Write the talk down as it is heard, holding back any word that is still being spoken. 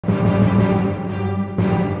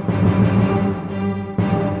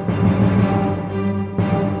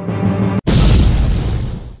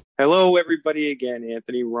Hello, everybody. Again,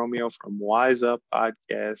 Anthony Romeo from WiseUP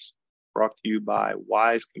Podcast, brought to you by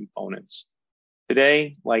Wise Components.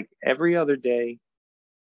 Today, like every other day,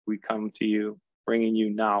 we come to you bringing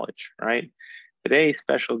you knowledge, right? Today's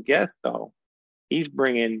special guest, though, he's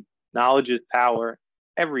bringing knowledge is power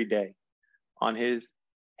every day on his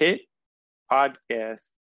hit podcast,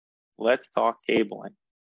 Let's Talk Cabling,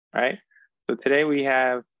 right? So today we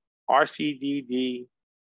have RCDD,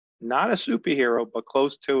 not a superhero, but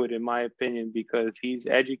close to it, in my opinion, because he's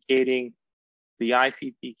educating the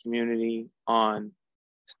ICT community on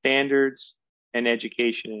standards and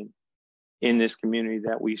education in this community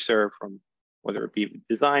that we serve, from whether it be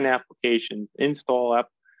design applications, install app.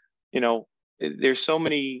 There's so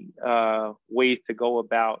many ways to go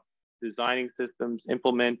about designing systems,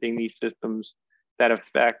 implementing these systems that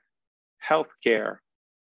affect healthcare,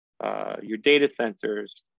 your data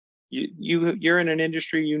centers. You're in an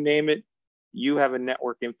industry, you name it, you have a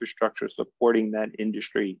network infrastructure supporting that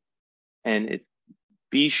industry. And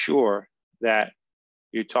be sure that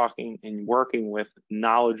you're talking and working with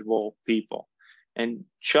knowledgeable people. And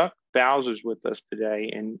Chuck Bowser's with us today,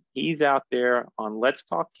 and he's out there on Let's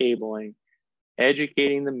Talk Cabling,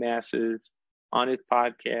 educating the masses on his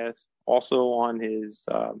podcast, also on his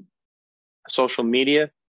social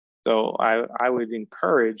media. So I would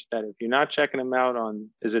encourage that if you're not checking them out on,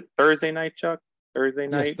 is it Thursday night, Chuck? Thursday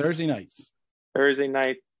night? Yes, Thursday nights. Thursday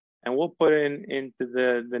night. And we'll put into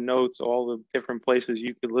the notes all the different places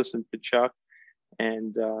you could listen to Chuck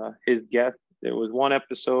and his guest. There was one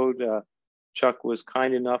episode, Chuck was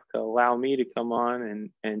kind enough to allow me to come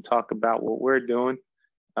on and talk about what we're doing.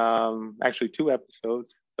 Actually, two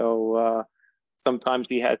episodes. So sometimes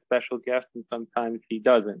he has special guests and sometimes he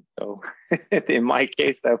doesn't. So in my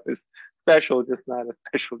case, that was special, just not a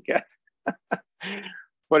special guest.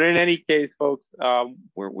 But in any case, folks,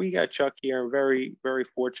 we got Chuck here. I'm very, very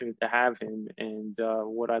fortunate to have him. And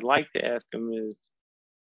what I'd like to ask him is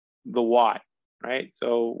the why, right?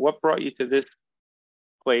 So what brought you to this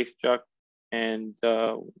place, Chuck, and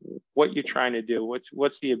what you're trying to do?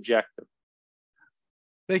 What's the objective?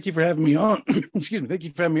 Thank you for having me on. Excuse me. Thank you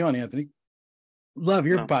for having me on, Anthony. Love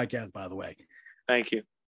your podcast, by the way. Thank you.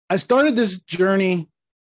 I started this journey,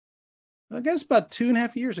 I guess, about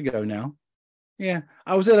 2.5 years ago now. Yeah.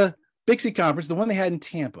 I was at a Bixie conference, the one they had in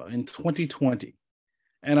Tampa in 2020.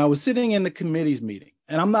 And I was sitting in the committee's meeting.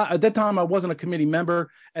 And at that time, I wasn't a committee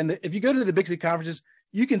member. And if you go to the Bixie conferences,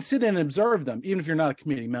 you can sit in and observe them, even if you're not a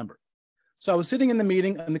committee member. So I was sitting in the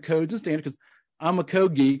meeting on the codes and standards, because I'm a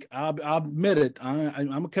code geek. I'll admit it.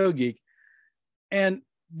 I'm a code geek. And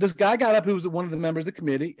this guy got up who was one of the members of the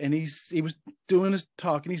committee, and he was doing his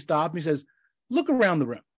talk, and he stopped and he says, "Look around the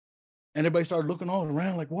room." And everybody started looking all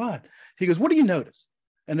around like, what? He goes, "What do you notice?"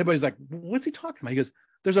 And everybody's like, "What's he talking about?" He goes,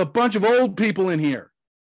 "There's a bunch of old people in here."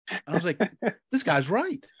 And I was like, this guy's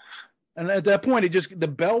right. And at that point, the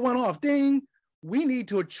bell went off. Ding. We need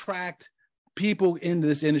to attract people into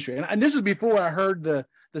this industry. And this is before I heard the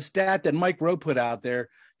stat that Mike Rowe put out there.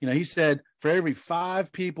 He said for every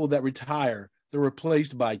 5 people that retire, they're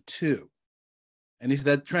replaced by 2. And he said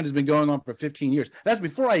that trend has been going on for 15 years. That's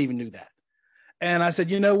before I even knew that. And I said,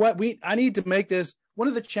 you know what? I need to make this. One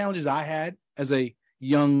of the challenges I had as a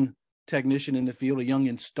young technician in the field, a young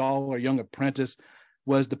installer, a young apprentice,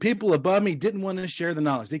 was the people above me didn't want to share the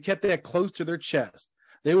knowledge. They kept that close to their chest.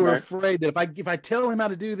 They were afraid that if I tell him how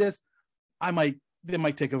to do this, they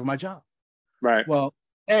might take over my job. Right. Well,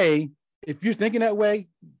 if you're thinking that way,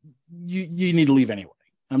 you need to leave anyway.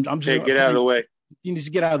 I'm just get out of the way. You need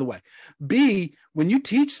to get out of the way. B, when you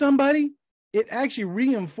teach somebody, it actually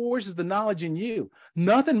reinforces the knowledge in you.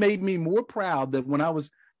 Nothing made me more proud than when I was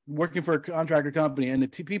working for a contractor company and the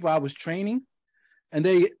people I was training, and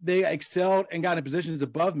they excelled and got in positions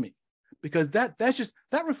above me, because that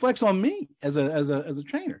reflects on me as a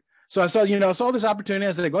trainer. So I saw this opportunity.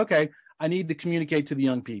 I said, okay, I need to communicate to the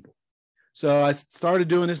young people. So I started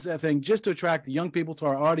doing this thing just to attract the young people to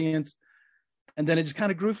our audience. And then it just kind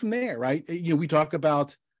of grew from there, right? We talk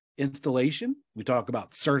about installation, we talk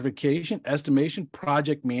about certification, estimation,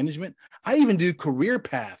 project management. I even do career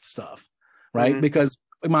path stuff, right? Mm-hmm. Because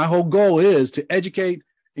my whole goal is to educate,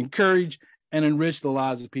 encourage, and enrich the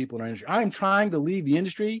lives of people in our industry. I'm trying to leave the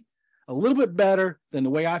industry a little bit better than the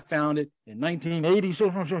way I found it in 1980.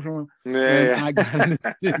 When I got in this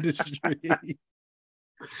industry.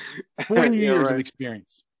 40 years of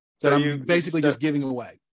experience that I'm basically just giving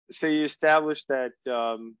away. So you established that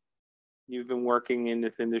you've been working in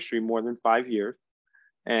this industry more than 5 years,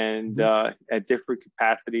 and at different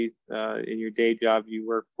capacities. In your day job, you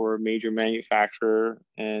work for a major manufacturer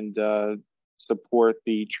and support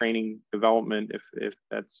the training development, if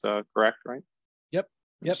that's correct, right? Yep.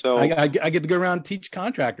 Yep. So I get to go around and teach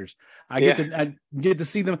contractors. I get to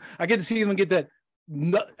see them. I get to see them get that.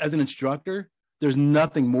 As an instructor, there's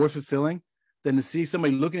nothing more fulfilling than to see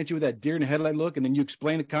somebody looking at you with that deer in the headlight look, and then you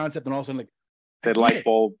explain the concept, and all of a sudden, like, the light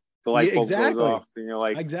bulb goes off, and you're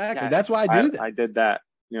like, exactly. yes, That's why I do that. I did that.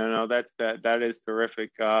 That is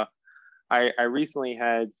terrific. I recently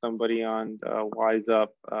had somebody on WiseUP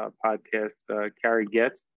podcast, Carrie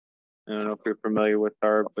Getz. I don't know if you're familiar with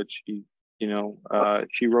her, but she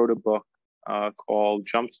wrote a book called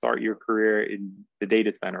Jumpstart Your Career in the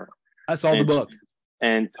Data Center. I saw the book.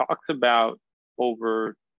 And talks about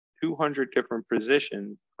over 200 different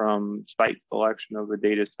positions, from site selection of a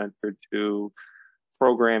data center to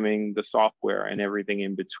programming the software and everything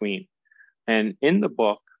in between. And in the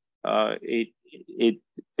book,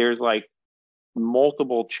 there's like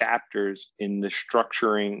multiple chapters in the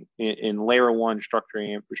structuring, in layer one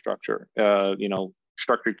structuring infrastructure,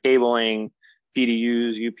 structured cabling,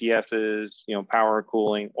 PDUs, UPSs, power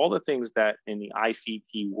cooling, all the things that in the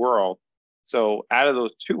ICT world. So out of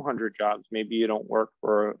those 200 jobs, maybe you don't work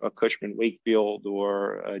for a Cushman Wakefield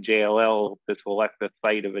or a JLL to select the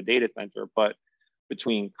site of a data center, but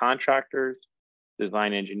between contractors,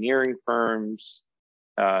 design engineering firms,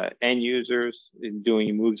 end users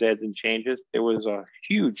doing moves, adds, and changes, there was a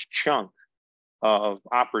huge chunk of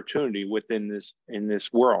opportunity within this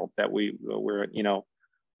world that we're,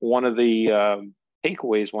 one of the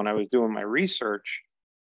takeaways when I was doing my research,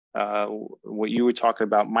 what you were talking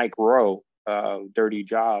about, Mike Rowe, Dirty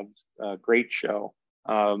Jobs, great show,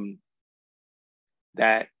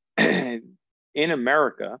 that in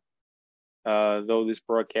America, though this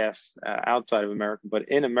broadcasts outside of America, but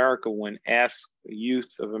in America, when asked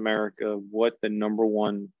youth of America what the number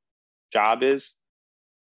one job is,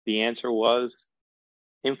 the answer was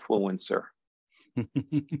influencer.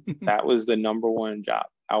 That was the number one job.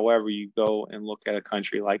 However, you go and look at a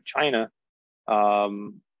country like China,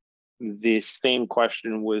 the same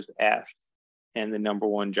question was asked, and the number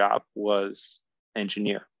one job was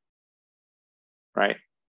engineer, right?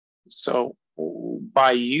 So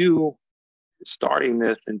by you starting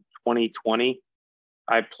this in 2020,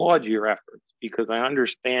 I applaud your efforts, because I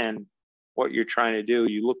understand what you're trying to do.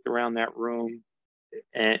 You looked around that room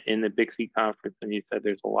in the Big C conference, and you said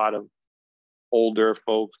there's a lot of older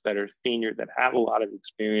folks that are senior that have a lot of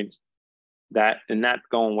experience, and that's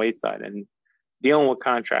going wayside. And dealing with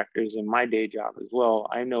contractors in my day job as well,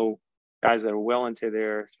 I know guys that are well into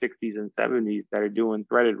their 60s and 70s that are doing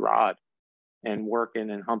threaded rod and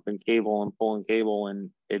working and humping cable and pulling cable.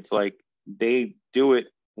 And it's like they do it,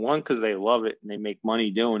 one, because they love it and they make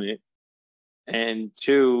money doing it. And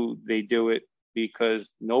two, they do it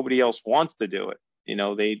because nobody else wants to do it.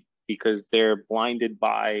 Because they're blinded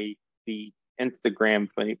by the Instagram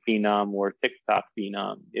phenom or TikTok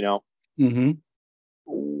phenom. Mm-hmm.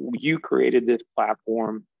 You created this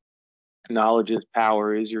platform. Knowledge is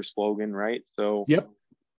power is your slogan, right? So yep,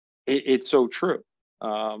 it's so true.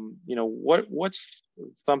 What's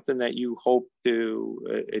something that you hope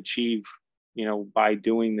to achieve, by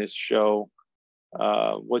doing this show?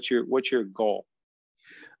 What's your goal?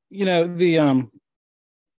 When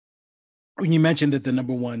you mentioned that the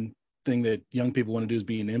number one thing that young people want to do is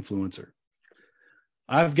be an influencer,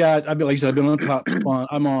 I've been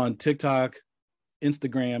I'm on TikTok,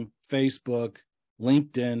 Instagram, Facebook,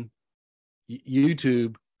 LinkedIn,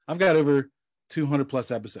 YouTube. I've got over 200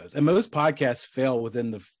 plus episodes, and most podcasts fail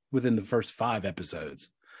within the first 5 episodes.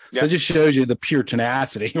 Yep. So it just shows you the pure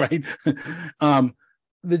tenacity, right?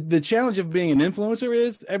 The challenge of being an influencer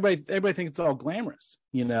is everybody thinks it's all glamorous,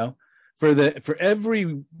 For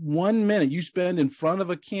every 1 minute you spend in front of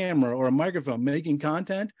a camera or a microphone making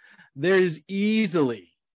content, there's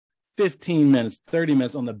easily 15 minutes, 30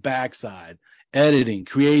 minutes on the backside, editing,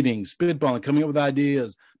 creating, spitballing, coming up with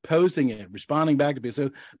ideas, posting it, responding back to people.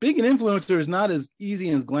 So being an influencer is not as easy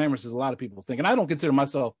and as glamorous as a lot of people think. And I don't consider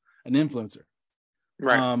myself an influencer.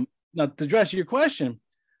 Right. Now, to address your question,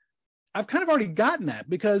 I've kind of already gotten that,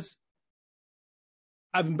 because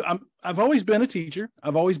I've always been a teacher.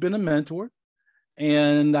 I've always been a mentor.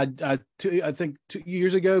 And I think 2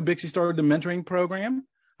 years ago, Bixie started the mentoring program.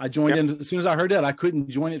 I joined in as soon as I heard that. I couldn't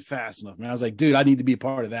join it fast enough. And I was like, dude, I need to be a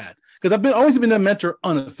part of that, because I've always been a mentor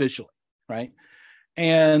unofficially, right?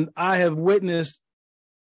 And I have witnessed.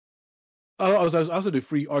 I also do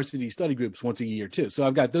free RCD study groups once a year too. So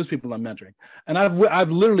I've got those people I'm mentoring, and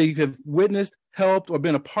I've literally have witnessed, helped, or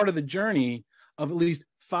been a part of the journey of at least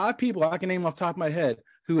 5 people I can name off the top of my head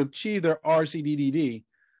who have achieved their RCDDD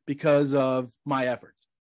because of my efforts.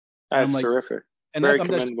 That's terrific. And very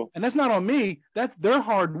commendable. And that's not on me. That's their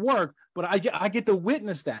hard work, but I get to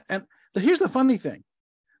witness that. And here's the funny thing.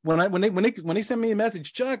 when they sent me a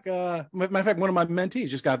message, Chuck, matter of fact, one of my mentees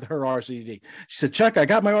just got her RCDD. She said, Chuck, I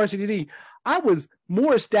got my RCDD. I was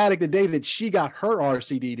more ecstatic the day that she got her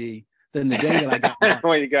RCDD than the day that I got mine.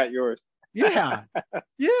 When you got yours. Yeah.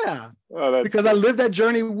 Oh, that's because cool. I lived that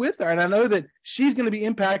journey with her, and I know that she's going to be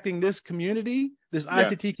impacting this community, this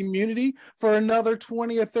ICT community, for another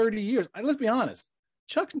 20 or 30 years. Let's be honest,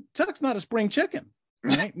 Chuck's not a spring chicken,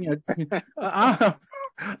 right?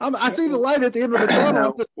 I see the light at the end of the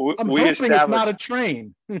tunnel. I'm hoping it's not a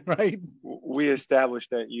train, right? We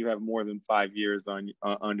established that you have more than 5 years on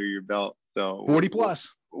under your belt, so 40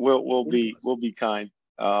 plus. We'll be kind.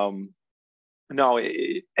 No,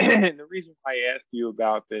 and the reason why I asked you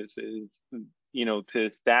about this is, to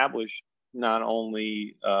establish not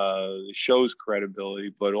only the show's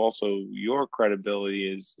credibility, but also your credibility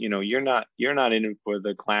is, you're not in it for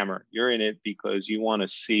the clamor. You're in it because you want to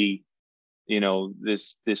see,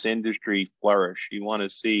 this industry flourish. You want to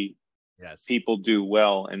see people do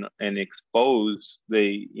well and expose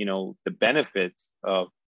the benefits of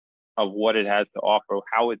what it has to offer,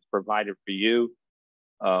 how it's provided for you.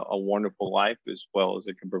 A wonderful life as well as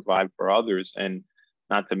it can provide for others, and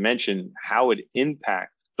not to mention how it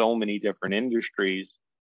impacts so many different industries.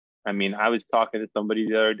 I mean, I was talking to somebody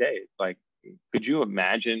the other day. It's like, could you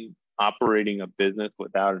imagine operating a business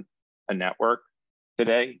without a network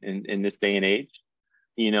today in this day and age?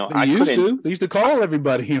 They used to call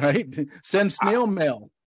everybody, right? Send snail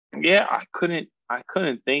mail. Yeah, I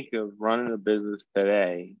couldn't think of running a business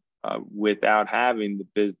today without having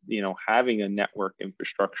having a network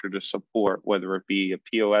infrastructure to support, whether it be a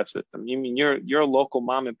POS system. You mean your local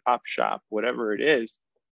mom and pop shop, whatever it is,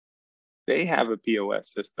 they have a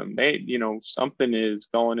POS system. They, something is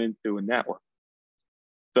going into a network.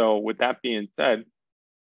 So with that being said,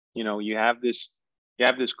 you have this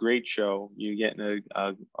great show. You're getting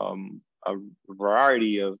a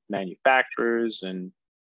variety of manufacturers and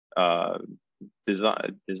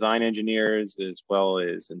design engineers as well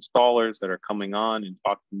as installers that are coming on and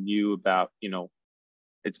talking to you about,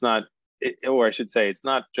 it's not, or I should say, it's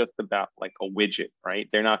not just about like a widget, right?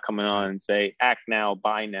 They're not coming on and say, act now,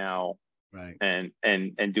 buy now, right?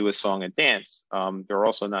 And do a song and dance. They're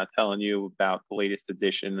also not telling you about the latest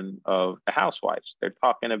edition of The Housewives. They're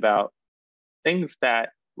talking about things that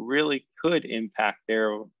really could impact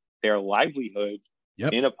their livelihood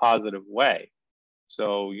in a positive way.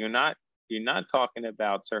 So you're not talking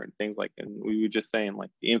about certain things like, and we were just saying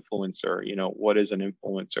like the influencer, what is an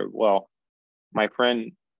influencer? Well, my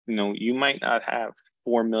friend, you might not have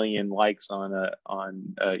 4 million likes on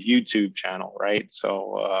a YouTube channel, right?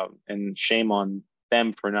 So, and shame on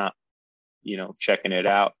them for not, checking it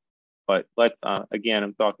out. But again,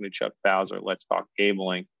 I'm talking to Chuck Bowser, Let's Talk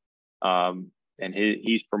Cabling. And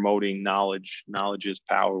he's promoting knowledge. Knowledge is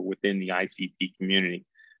power within the ICT community.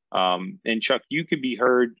 And Chuck, you could be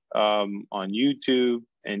heard on YouTube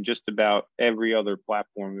and just about every other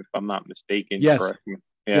platform, if I'm not mistaken. Yes. Correct me.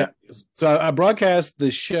 Yeah. So I broadcast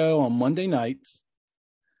the show on Monday nights,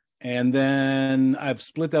 and then I've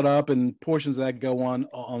split that up, and portions of that go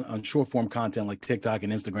on short form content like TikTok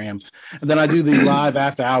and Instagram. And then I do the live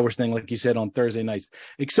after hours thing, like you said, on Thursday nights,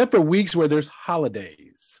 except for weeks where there's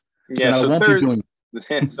holidays. Yeah. So I won't be doing.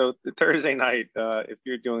 So the Thursday night, if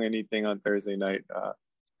you're doing anything on Thursday night,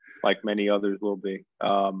 like many others will be.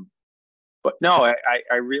 But no,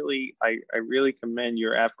 I really commend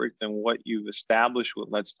your efforts and what you've established with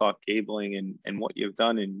Let's Talk Cabling and what you've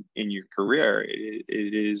done in your career. It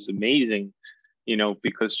is amazing,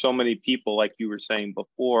 because so many people, like you were saying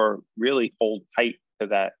before, really hold tight to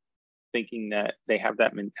that, thinking that they have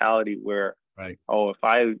that mentality where, right, oh, if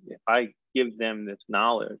I give them this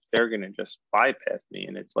knowledge, they're going to just bypass me.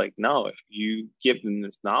 And it's like, no, if you give them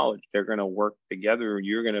this knowledge, they're going to work together.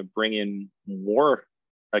 You're going to bring in more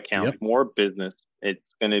accounts, more business.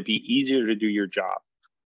 It's going to be easier to do your job.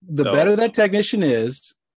 The better that technician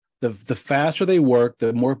is, the faster they work,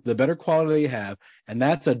 the better quality they have. And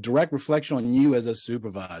that's a direct reflection on you as a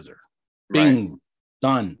supervisor. Bing, right.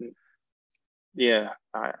 Done. Yeah.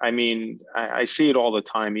 I mean, I see it all the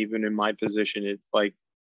time, even in my position. It's like,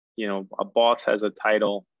 a boss has a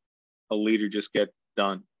title, a leader just gets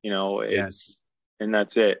done, yes. And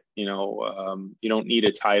that's it. You don't need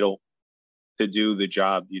a title to do the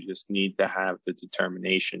job. You just need to have the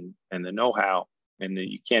determination and the know-how, and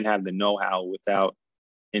you can't have the know-how without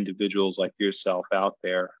individuals like yourself out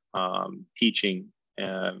there teaching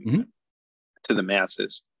to the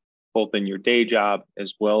masses, both in your day job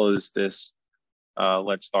as well as this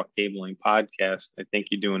Let's Talk Cabling podcast. I think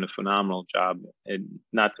you're doing a phenomenal job. And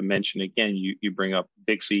not to mention, again, you bring up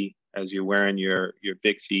Bixie as you're wearing your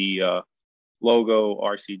Bixie logo,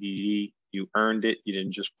 RCDD, You earned it. You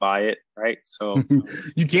didn't just buy it, right? So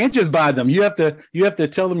you can't just buy them. You have to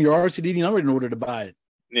tell them your RCD number in order to buy it.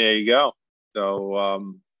 there you go.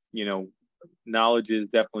 So you know, knowledge has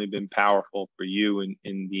definitely been powerful for you in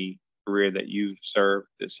the career that you've served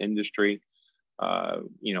this industry.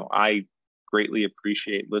 You know, I greatly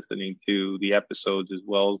appreciate listening to the episodes as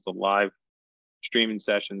well as the live streaming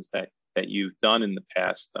sessions that you've done in the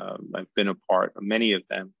past. I've been a part of many of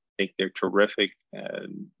them. I think they're terrific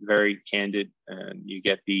and very candid, and you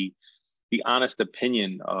get the honest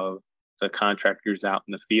opinion of the contractors out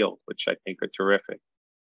in the field, which I think are terrific.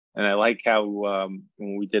 And I like how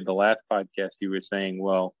when we did the last podcast, you were saying,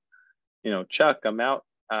 well, you know, Chuck, I'm out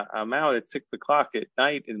at 6:00 at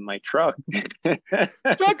night in my truck.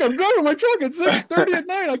 Chuck, I'm driving my truck at 6:30 at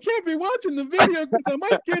night. I can't be watching the video because I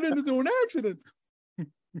might get into an accident.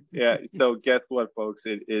 Yeah. So guess what, folks?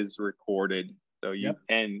 It is recorded, so you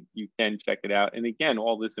can check it out. And again,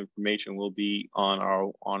 all this information will be on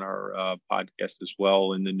our podcast as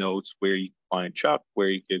well, in the notes, where you can find Chuck, where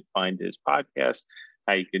you can find his podcast,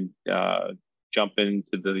 how you can jump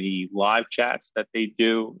into the live chats that they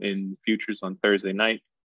do in futures on Thursday night,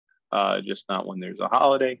 just not when there's a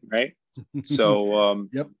holiday, right? So,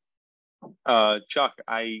 Chuck,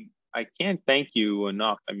 I can't thank you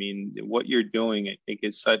enough. I mean, what you're doing, I think,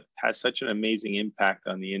 has such an amazing impact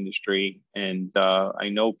on the industry, and I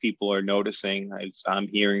know people are noticing. I'm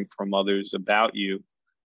hearing from others about you.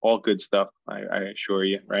 All good stuff, I assure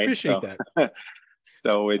you. Right? Appreciate that.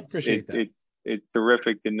 So it's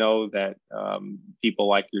terrific to know that people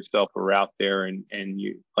like yourself are out there and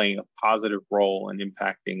you're playing a positive role and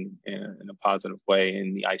impacting in a positive way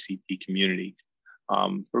in the ICT community.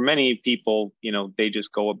 For many people, you know, they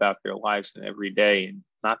just go about their lives every day and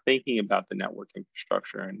not thinking about the network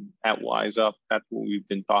infrastructure. And at WiseUP, that's what we've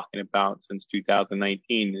been talking about since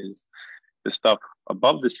 2019, is the stuff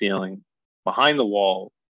above the ceiling, behind the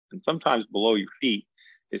wall, and sometimes below your feet,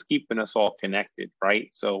 is keeping us all connected, right?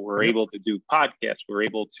 So we're able to do podcasts, we're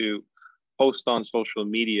able to post on social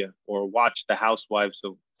media or watch the housewives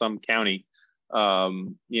of some county,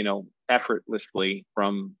 you know, effortlessly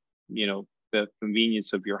from, you know, the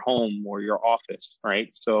convenience of your home or your office, right?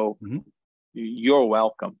 So you're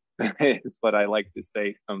welcome, is what I like to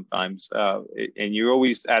say sometimes. And you're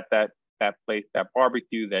always at that place, that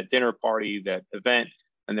barbecue, that dinner party, that event,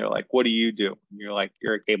 and they're like, "What do you do?" And you're like,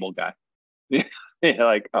 "You're a cable guy." You're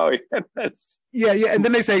like, "Oh yeah, that's yeah." And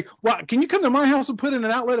then they say, "Well, can you come to my house and put in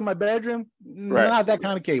an outlet in my bedroom?" Right. Not that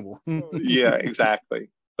kind of cable. Yeah, exactly.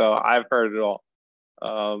 So I've heard it all.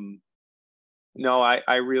 No,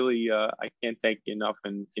 I really I can't thank you enough,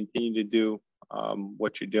 and continue to do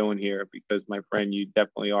what you're doing here, because, my friend, you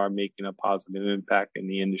definitely are making a positive impact in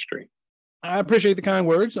the industry. I appreciate the kind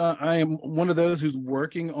words. I am one of those who's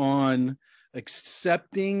working on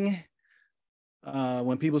accepting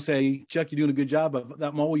when people say, "Chuck, you're doing a good job,"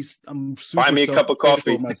 I'm super. Buy me a cup of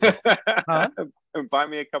coffee. Huh? Buy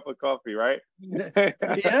me a cup of coffee, right?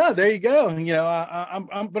 Yeah, there you go. You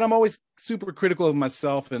know, but I'm always super critical of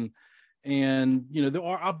myself, and you know,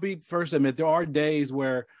 I'll be first to admit, there are days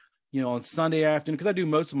where, you know, on Sunday afternoon, because I do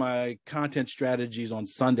most of my content strategies on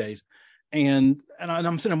Sundays, and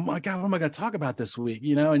I'm sitting, oh my God, what am I going to talk about this week?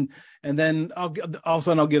 You know, and then all of a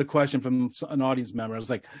sudden I'll get a question from an audience member. I was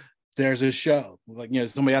like, there's a show, like, you know,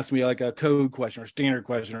 somebody asked me like a code question or standard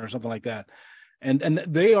question or something like that. And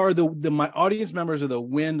they are my audience members are the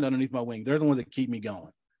wind underneath my wing. They're the ones that keep me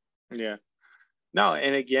going. Yeah. No,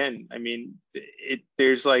 and again, I mean,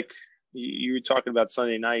 there's like, you were talking about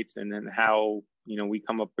Sunday nights, and then how, you know, we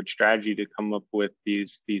come up with strategy to come up with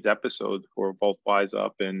these episodes for both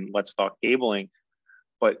WiseUP and Let's Talk Cabling,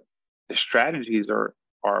 but the strategies are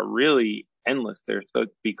really endless. They're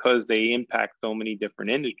because they impact so many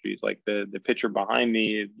different industries. Like the picture behind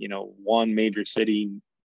me, you know, one major city,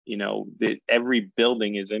 you know, every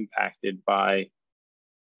building is impacted by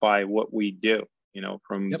what we do. You know,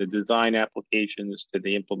 from the design applications to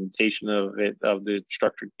the implementation of the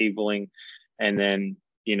structured cabling, and then,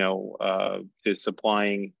 you know, to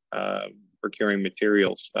supplying, procuring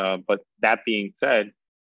materials. But that being said,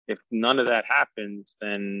 if none of that happens,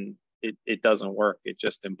 then it doesn't work. It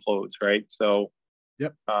just implodes, right? So,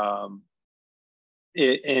 and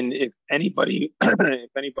if anybody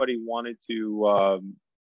wanted to,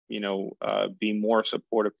 you know, be more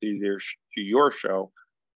supportive to your show,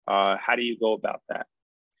 how do you go about that?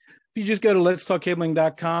 If you just go to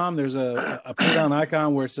letstalkcabling.com, there's a pull down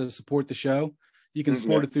icon where it says support the show. You can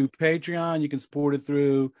support it through Patreon. You can support it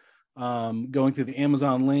through going through the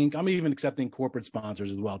Amazon link. I'm even accepting corporate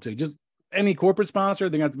sponsors as well, too. Just any corporate sponsor,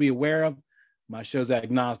 they're going to have to be aware of. My show's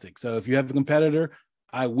agnostic. So if you have a competitor,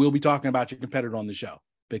 I will be talking about your competitor on the show.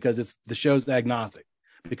 because it's the show's agnostic.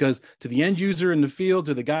 Because to the end user in the field,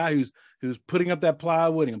 to the guy who's putting up that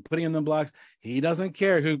plywood and putting in the blocks, he doesn't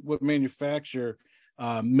care what manufacturer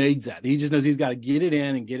made that. He just knows he's got to get it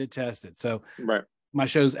in and get it tested. So Right. my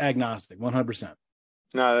show's agnostic, 100%.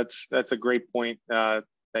 No, that's a great point that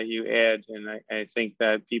you add, and I think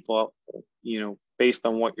that people, based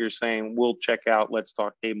on what you're saying, will check out Let's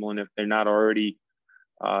Talk Cable, and if they're not already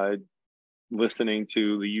listening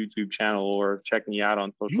to the YouTube channel or checking you out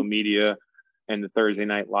on social media and the Thursday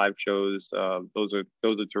night live shows, those are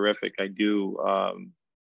terrific. I do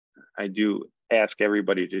ask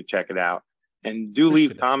everybody to check it out, and do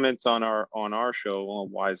leave comments on our show on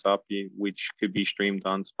WiseUP, which could be streamed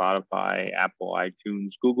on Spotify, Apple,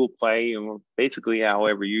 iTunes, Google Play, and basically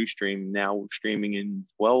however you stream. Now we're streaming in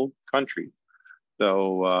 12 countries.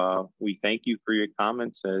 So we thank you for your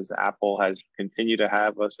comments, as Apple has continued to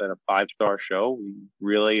have us at a 5-star show. We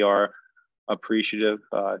really are appreciative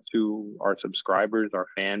to our subscribers, our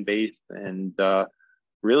fan base, and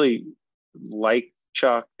really, like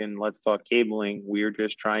Chuck and Let's Talk Cabling, we're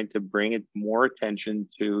just trying to bring it more attention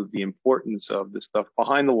to the importance of the stuff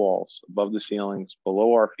behind the walls, above the ceilings,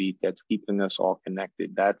 below our feet, that's keeping us all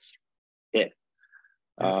connected. That's it.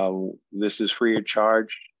 This is free of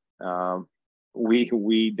charge.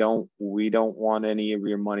 We don't want any of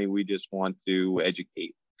your money. We just want to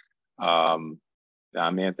educate. I'm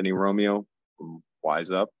Anthony Romeo from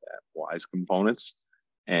WiseUP at Wise Components,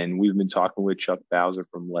 and we've been talking with Chuck Bowser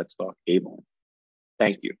from Let's Talk Cabling.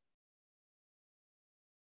 Thank you.